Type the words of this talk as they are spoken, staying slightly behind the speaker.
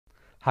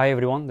Hi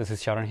everyone, this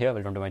is Sharan here.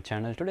 Welcome to my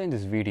channel. Today in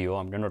this video,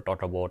 I'm going to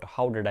talk about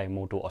how did I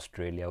move to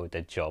Australia with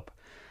a job.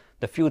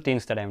 The few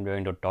things that I'm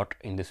going to talk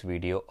in this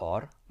video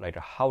are like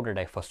how did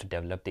I first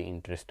develop the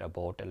interest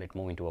about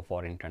moving to a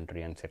foreign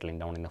country and settling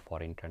down in a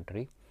foreign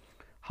country.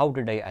 How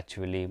did I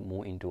actually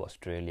move into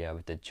Australia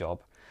with a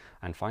job?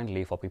 And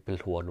finally, for people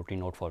who are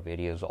looking out for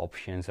various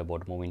options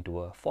about moving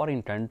to a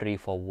foreign country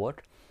for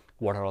work,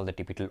 what are all the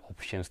typical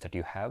options that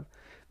you have,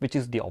 which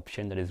is the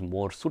option that is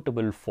more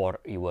suitable for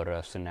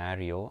your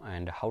scenario,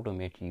 and how to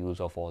make use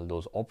of all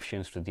those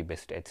options to the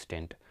best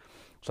extent.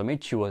 So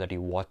make sure that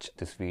you watch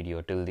this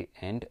video till the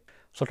end.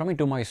 So coming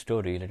to my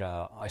story,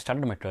 I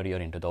started my career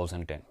in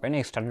 2010. When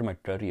I started my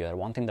career,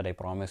 one thing that I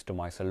promised to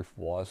myself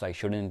was I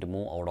shouldn't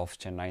move out of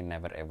Chennai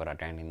never ever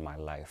again in my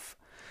life.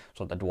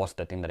 So that was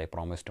the thing that I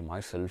promised to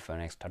myself when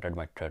I started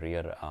my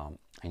career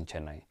in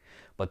Chennai.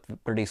 But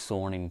pretty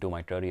soon into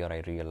my career,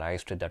 I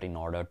realized that in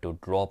order to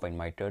drop in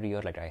my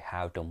career, I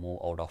have to move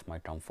out of my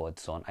comfort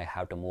zone. I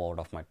have to move out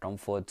of my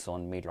comfort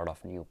zone, meet a lot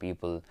of new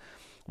people,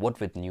 work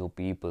with new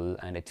people,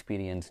 and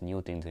experience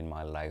new things in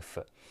my life.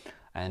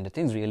 And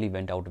things really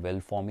went out well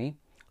for me.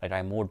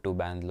 I moved to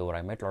Bangalore.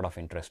 I met a lot of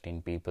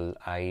interesting people.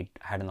 I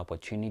had an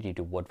opportunity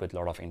to work with a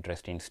lot of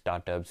interesting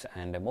startups,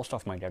 and most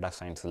of my data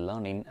science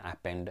learning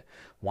happened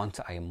once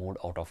I moved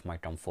out of my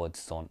comfort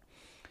zone.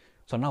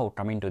 So now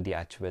coming to the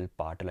actual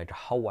part,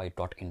 how I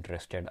got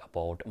interested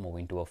about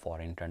moving to a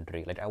foreign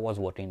country. I was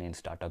working in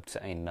startups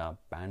in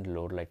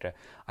Bangalore.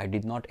 I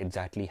did not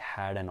exactly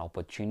had an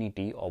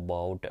opportunity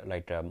about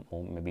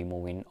maybe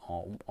moving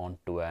on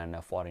to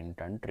a foreign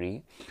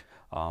country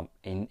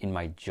in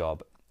my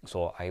job.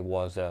 So I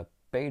was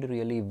paid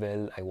really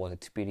well. I was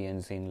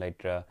experiencing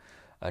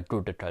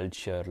good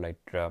culture.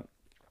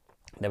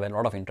 There were a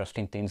lot of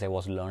interesting things I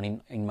was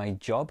learning in my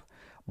job,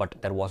 but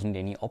there wasn't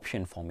any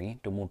option for me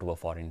to move to a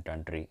foreign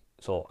country.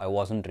 So I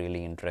wasn't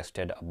really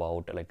interested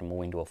about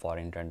moving to a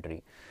foreign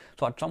country.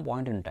 So at some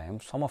point in time,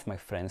 some of my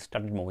friends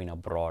started moving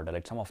abroad.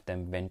 Some of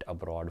them went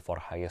abroad for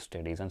higher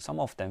studies, and some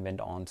of them went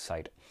on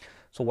site.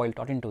 So while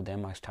talking to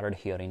them, I started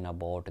hearing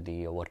about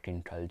the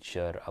working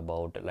culture,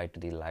 about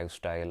the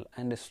lifestyle,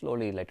 and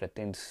slowly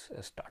things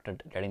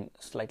started getting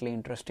slightly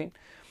interesting.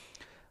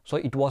 So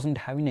it wasn't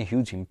having a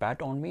huge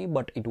impact on me,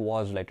 but it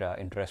was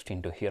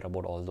interesting to hear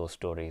about all those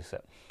stories.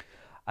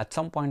 At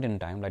some point in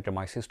time,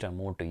 my sister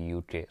moved to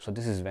UK. So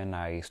this is when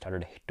I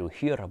started to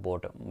hear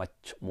about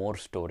much more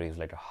stories,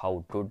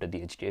 how good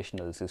the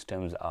educational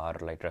systems are,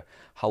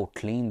 how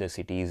clean the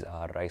cities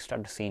are. I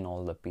started seeing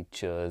all the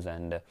pictures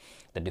and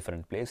the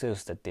different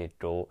places that they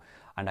go,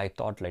 and I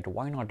thought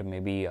why not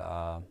maybe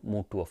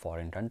move to a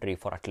foreign country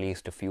for at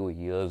least a few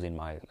years in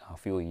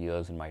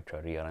my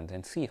career, and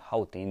then see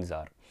how things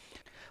are.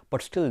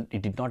 But still,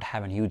 it did not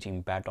have a huge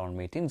impact on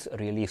me. Things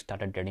really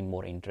started getting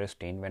more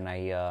interesting when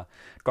I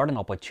got an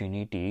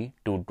opportunity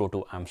to go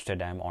to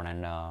Amsterdam on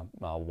an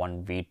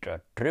 1 week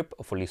trip,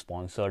 a fully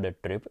sponsored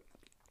trip.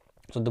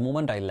 So the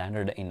moment I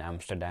landed in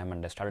Amsterdam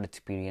and I started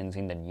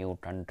experiencing the new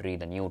country,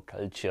 the new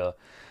culture,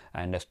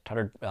 and I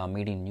started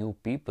meeting new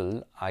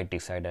people, I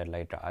decided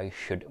I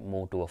should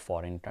move to a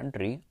foreign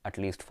country at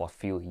least for a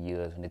few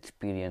years and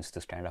experience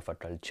this kind of a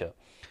culture.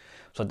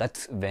 So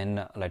that's when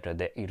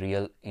the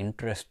real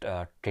interest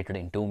created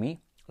into me,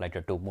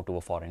 to move to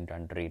a foreign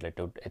country,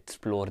 to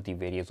explore the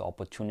various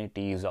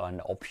opportunities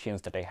and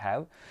options that I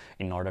have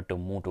in order to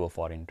move to a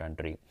foreign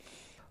country.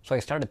 So I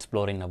started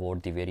exploring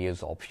about the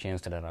various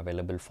options that are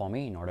available for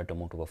me in order to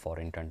move to a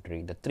foreign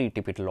country. The three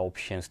typical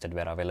options that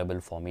were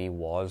available for me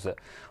was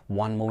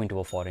one, moving to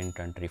a foreign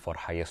country for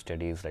higher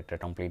studies, to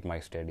complete my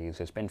studies,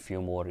 spend few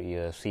more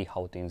years, see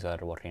how things are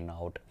working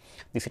out.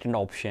 The second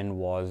option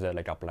was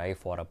apply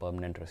for a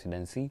permanent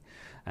residency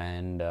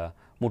and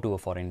move to a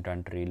foreign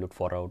country, look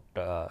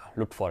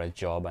for a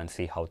job and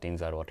see how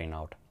things are working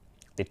out.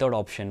 The third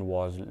option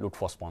was look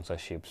for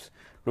sponsorships,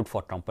 look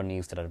for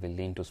companies that are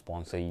willing to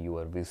sponsor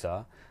your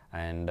visa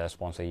and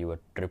sponsor your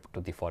trip to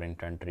the foreign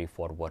country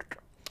for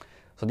work.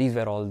 So these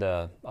were all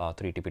the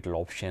three typical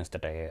options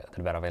that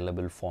were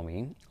available for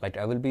me.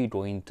 I will be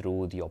going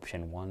through the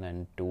option 1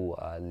 and 2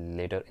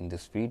 later in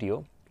this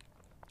video.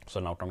 So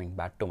now coming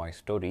back to my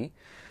story,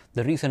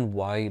 the reason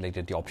why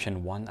the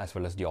option 1 as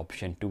well as the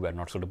option 2 were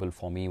not suitable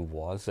for me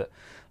was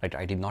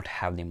I did not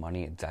have the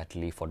money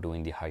exactly for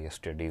doing the higher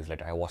studies.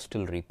 I was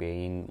still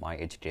repaying my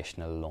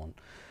educational loan.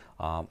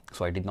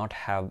 So I did not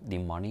have the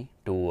money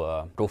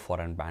to go for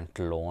a bank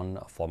loan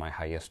for my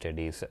higher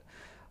studies.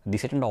 The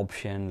second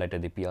option,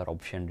 the PR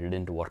option,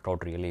 didn't work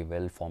out really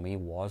well for me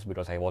was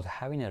because I was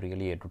having a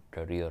really good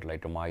career.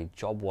 My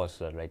job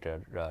was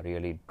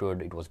really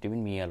good. It was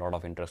giving me a lot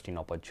of interesting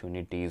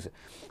opportunities.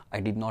 I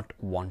did not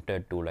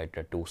wanted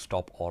to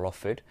stop all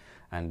of it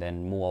and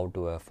then move out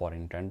to a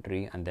foreign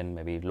country and then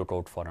maybe look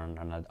out for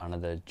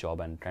another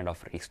job and kind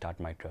of restart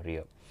my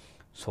career.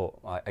 So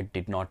I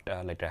did not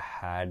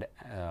had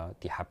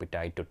the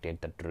appetite to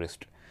take that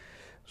risk.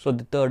 So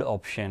the third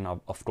option,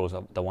 of course,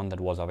 the one that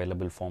was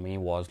available for me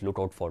was look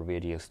out for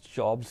various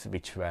jobs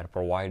which were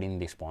providing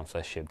the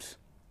sponsorships.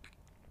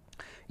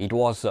 It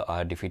was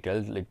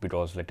difficult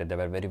because there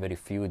were very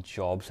few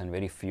jobs and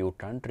very few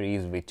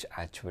countries which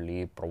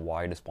actually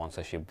provide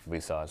sponsorship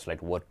visas,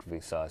 like work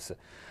visas,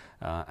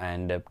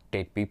 and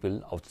take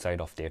people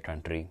outside of their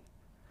country.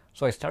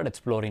 So I started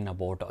exploring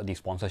about the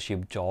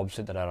sponsorship jobs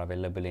that are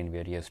available in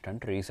various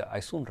countries. I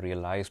soon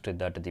realized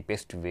that the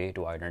best way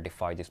to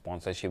identify the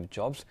sponsorship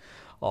jobs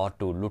are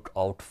to look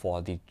out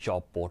for the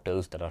job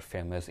portals that are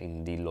famous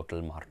in the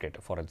local market.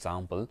 For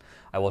example,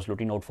 I was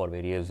looking out for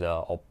various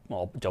job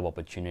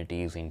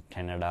opportunities in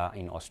Canada,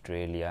 in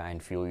Australia,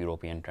 and few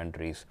European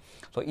countries.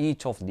 So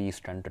each of these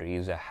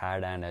countries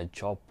had a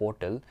job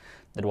portal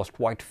that was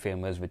quite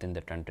famous within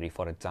the country.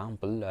 For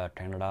example,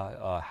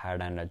 Canada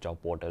had a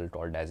job portal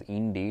called as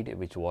Indeed,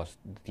 which was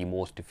the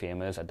most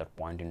famous at that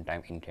point in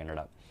time in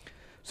Canada.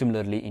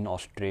 Similarly, in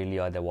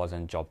Australia, there was a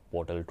job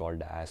portal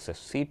called as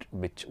Seek,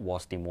 which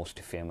was the most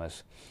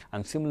famous.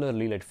 And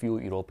similarly, like few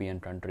European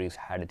countries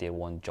had their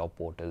own job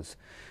portals.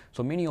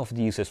 So many of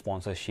these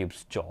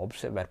sponsorships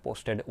jobs were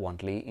posted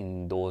only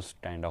in those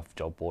kind of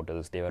job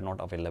portals. They were not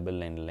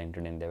available in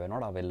LinkedIn. They were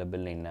not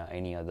available in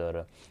any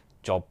other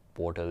job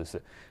portals.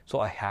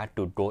 So I had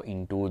to go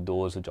into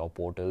those job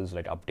portals,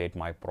 like update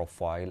my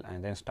profile,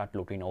 and then start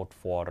looking out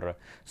for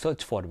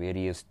search for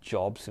various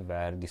jobs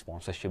where the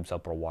sponsorships are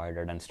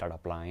provided and start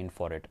applying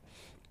for it.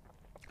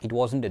 It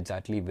wasn't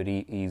exactly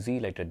very easy,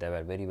 like there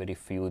were very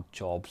few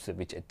jobs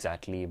which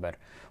exactly were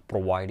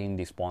providing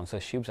the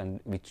sponsorships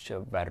and which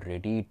were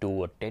ready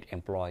to take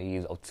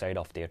employees outside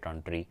of their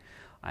country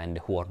and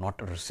who are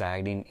not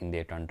residing in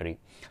their country.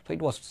 So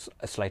it was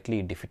a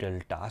slightly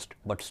difficult task,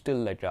 but still,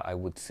 like I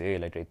would say,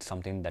 like it's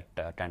something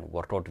that can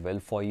work out well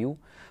for you,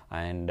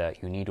 and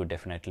you need to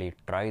definitely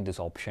try this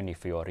option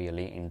if you are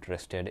really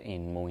interested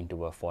in moving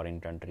to a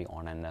foreign country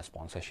on a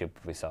sponsorship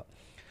visa.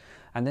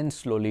 And then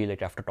slowly,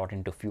 like after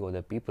talking to a few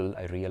other people,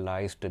 I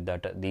realized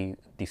that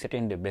the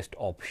second best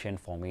option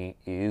for me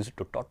is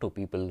to talk to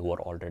people who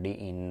are already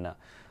in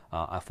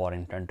a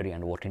foreign country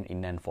and working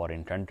in a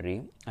foreign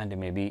country and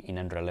maybe in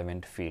a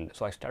relevant field.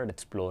 So I started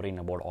exploring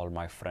about all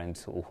my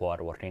friends who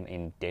are working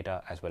in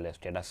data as well as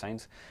data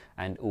science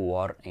and who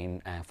are in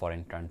a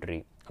foreign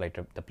country, like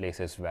the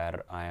places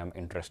where I am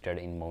interested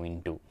in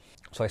moving to.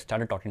 So I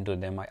started talking to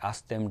them. I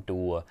asked them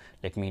to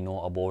let me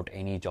know about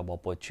any job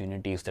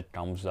opportunities that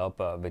comes up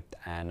with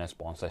an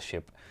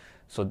sponsorship.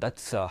 So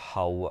that's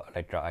how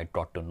I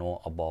got to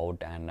know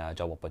about an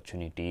job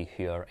opportunity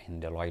here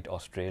in Deloitte,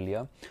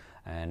 Australia.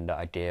 And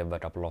I gave a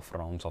couple of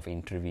rounds of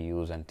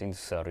interviews and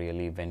things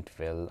really went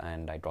well,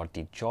 and I got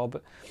the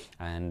job,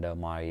 and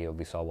my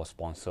visa was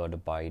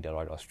sponsored by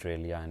Deloitte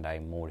Australia, and I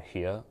moved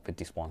here with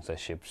the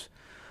sponsorships.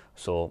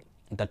 So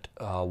that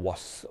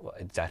was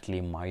exactly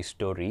my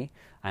story.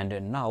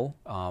 And now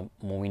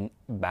moving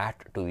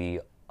back to the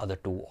other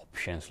two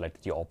options,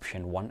 like the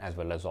option 1 as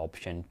well as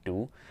option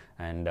 2,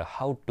 and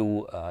how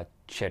to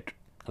check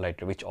like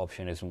which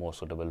option is more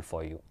suitable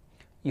for you.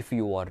 If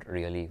you are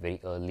really very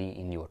early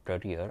in your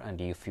career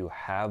and if you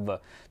have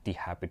the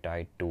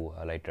appetite to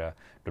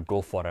to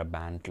go for a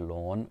bank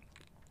loan,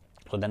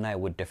 so then I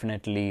would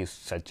definitely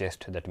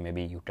suggest that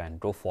maybe you can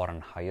go for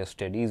an higher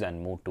studies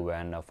and move to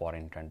a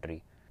foreign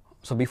country.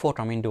 So before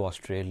coming to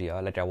Australia,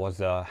 I was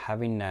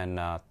having an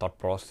thought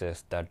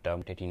process that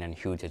taking a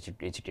huge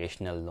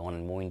educational loan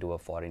and moving to a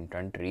foreign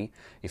country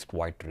is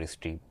quite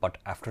risky. But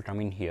after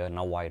coming here,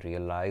 now I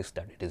realize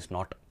that it is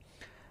not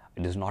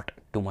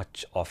too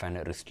much of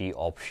an risky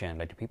option.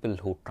 Like people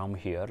who come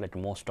here, like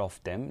most of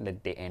them,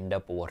 like they end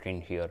up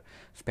working here,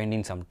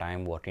 spending some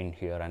time working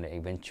here, and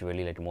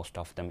eventually like most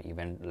of them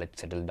even like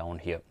settle down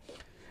here.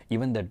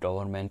 Even the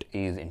government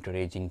is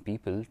encouraging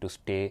people to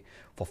stay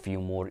for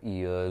few more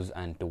years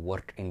and to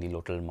work in the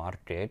local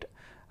market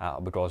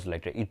because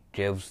like it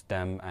gives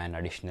them an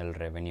additional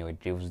revenue. It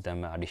gives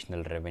them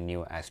additional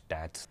revenue as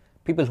tax.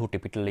 People who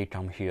typically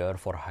come here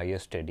for higher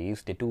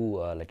studies, they do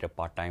like a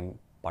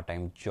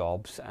part-time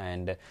jobs,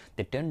 and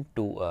they tend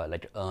to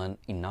like earn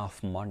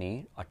enough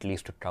money at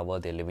least to cover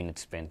their living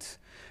expense.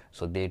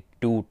 So they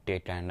do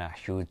take a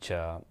huge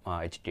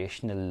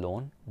educational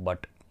loan,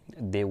 but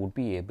they would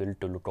be able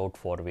to look out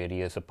for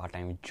various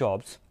part-time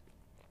jobs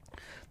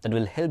that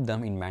will help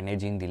them in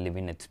managing the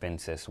living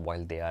expenses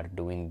while they are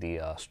doing the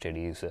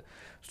studies.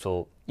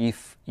 So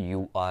if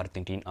you are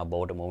thinking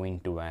about moving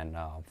to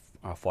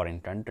a foreign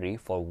country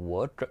for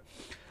work,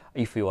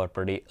 if you are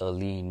pretty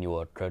early in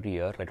your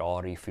career,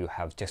 or if you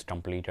have just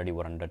completed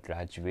your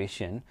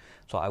undergraduation,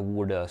 so I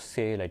would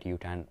say that you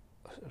can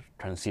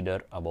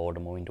consider about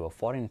moving to a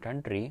foreign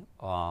country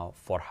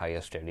for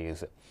higher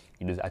studies.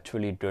 It is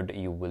actually good.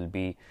 You will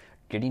be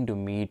getting to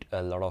meet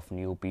a lot of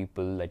new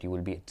people, that you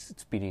will be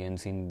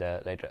experiencing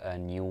a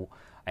new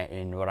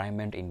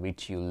environment in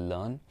which you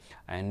learn,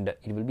 and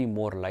it will be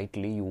more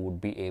likely you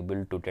would be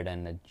able to get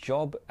a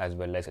job as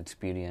well as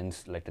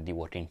experience the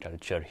working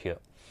culture here.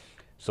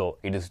 So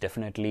it is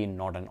definitely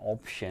not an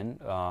option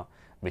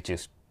which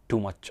is too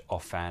much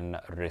of an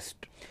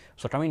risk.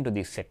 So coming to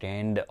the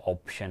second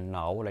option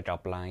now,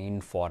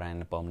 applying for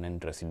an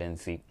permanent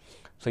residency.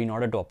 So in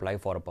order to apply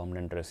for a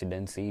permanent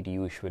residency, it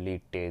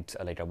usually takes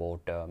like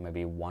about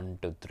maybe 1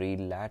 to 3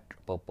 lakh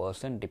per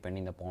person,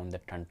 depending upon the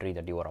country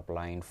that you are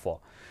applying for.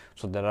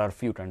 So there are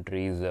few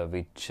countries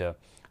which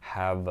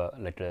have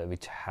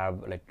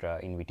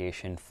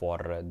invitation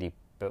for the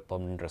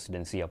permanent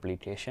residency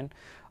application,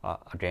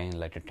 again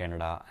like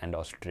Canada and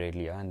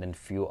Australia, and then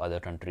few other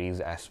countries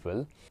as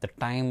well. The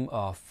time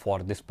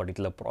for this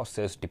particular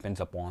process depends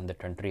upon the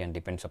country and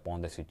depends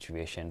upon the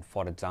situation.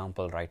 For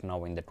example, right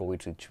now in the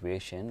COVID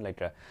situation,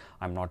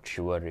 I'm not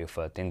sure if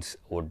things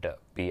would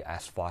be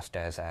as fast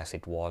as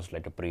it was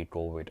like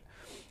pre-COVID.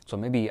 So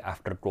maybe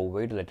after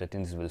COVID,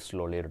 things will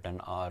slowly return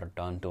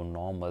to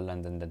normal,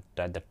 and then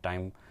the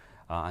time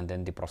and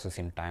then the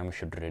processing time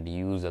should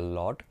reduce a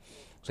lot.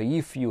 So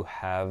if you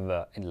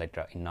have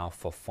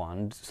enough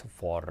funds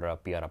for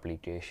PR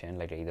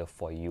application, either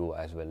for you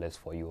as well as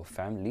for your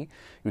family,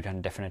 you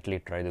can definitely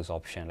try this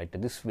option.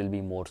 This will be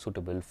more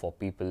suitable for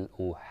people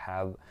who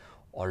have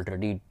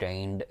already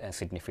gained a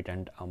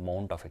significant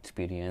amount of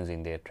experience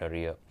in their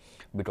career,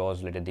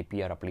 because the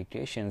PR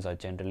applications are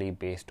generally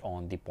based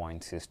on the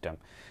point system.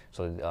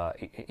 So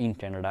in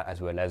Canada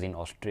as well as in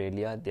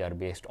Australia, they are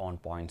based on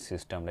point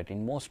system.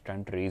 In most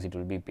countries, it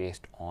will be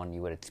based on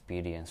your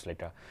experience,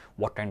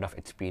 what kind of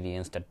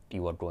experience that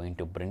you are going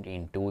to bring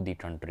into the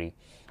country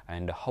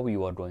and how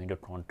you are going to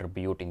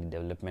contribute in the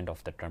development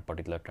of that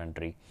particular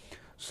country.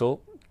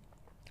 So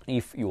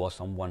if you are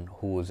someone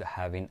who is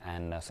having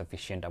an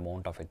sufficient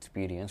amount of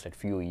experience, a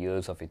few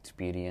years of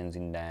experience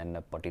in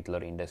a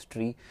particular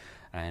industry,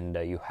 and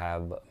you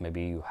have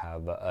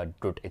a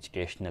good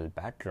educational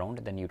background,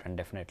 then you can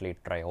definitely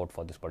try out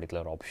for this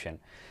particular option.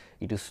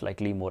 It is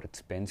slightly more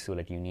expensive,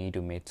 you need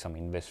to make some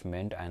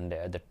investment, and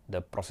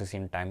the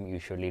processing time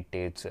usually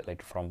takes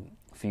from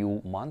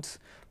few months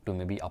to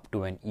maybe up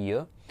to an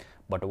year.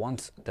 But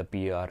once the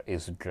PR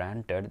is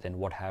granted, then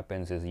what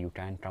happens is you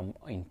can come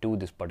into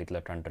this particular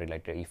country.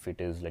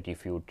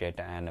 If you get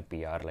an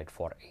PR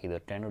for either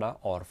Canada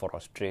or for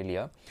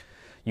Australia,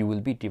 you will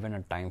be given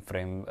a time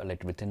frame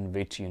within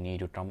which you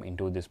need to come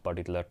into this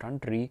particular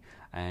country,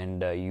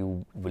 and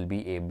you will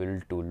be able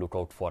to look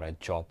out for a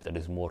job that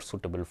is more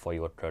suitable for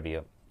your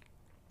career.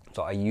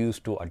 So I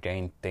used to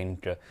again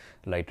think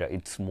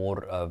it's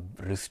more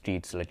risky.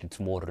 It's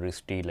more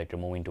risky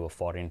moving to a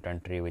foreign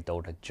country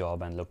without a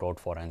job and look out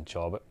for a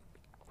job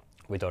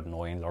without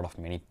knowing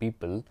many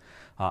people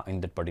in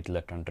that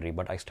particular country.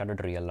 But I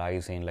started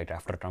realizing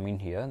after coming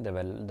here,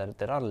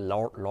 there are a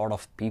lot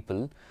of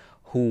people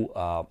who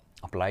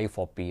apply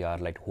for PR,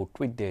 who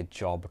quit their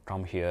job,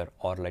 come here,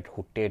 or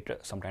who take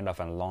some kind of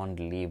a long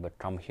leave but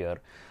come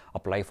here,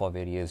 apply for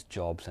various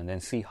jobs, and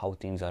then see how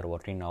things are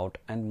working out.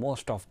 And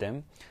most of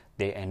them,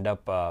 they end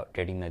up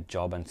getting a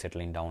job and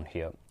settling down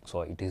here.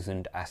 So it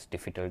isn't as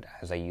difficult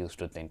as I used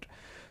to think.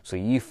 So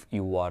if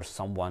you are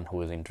someone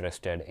who is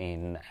interested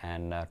in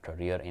a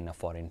career in a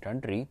foreign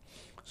country,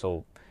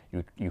 so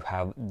you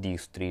have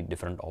these three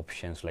different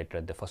options.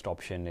 The first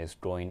option is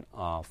going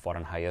for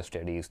an higher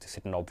studies. The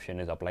second option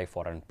is apply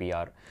for an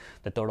PR.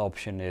 The third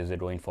option is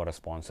going for a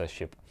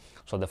sponsorship.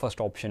 So the first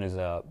option is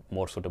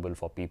more suitable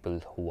for people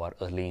who are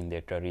early in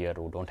their career,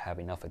 who don't have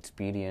enough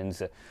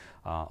experience,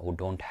 who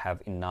don't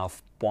have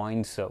enough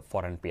points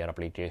for an PR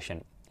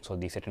application. So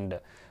the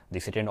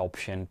second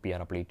option, PR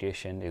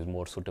application, is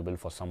more suitable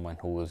for someone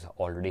who is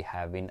already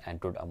having a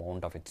good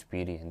amount of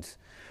experience.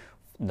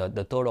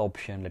 The third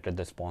option, the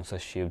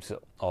sponsorships,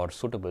 are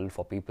suitable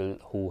for people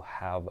who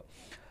have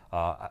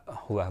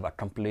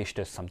accomplished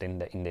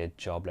something in their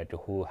job,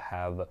 who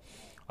have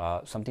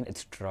something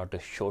extra to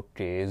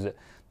showcase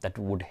that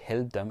would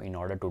help them in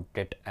order to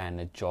get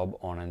a job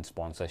on a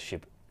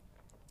sponsorship.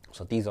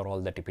 So these are all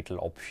the typical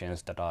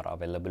options that are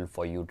available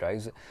for you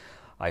guys.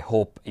 I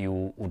hope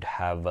you would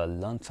have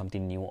learned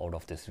something new out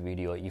of this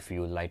video. If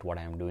you like what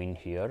I am doing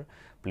here,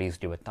 please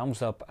give a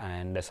thumbs up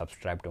and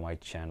subscribe to my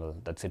channel.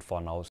 That's it for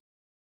now.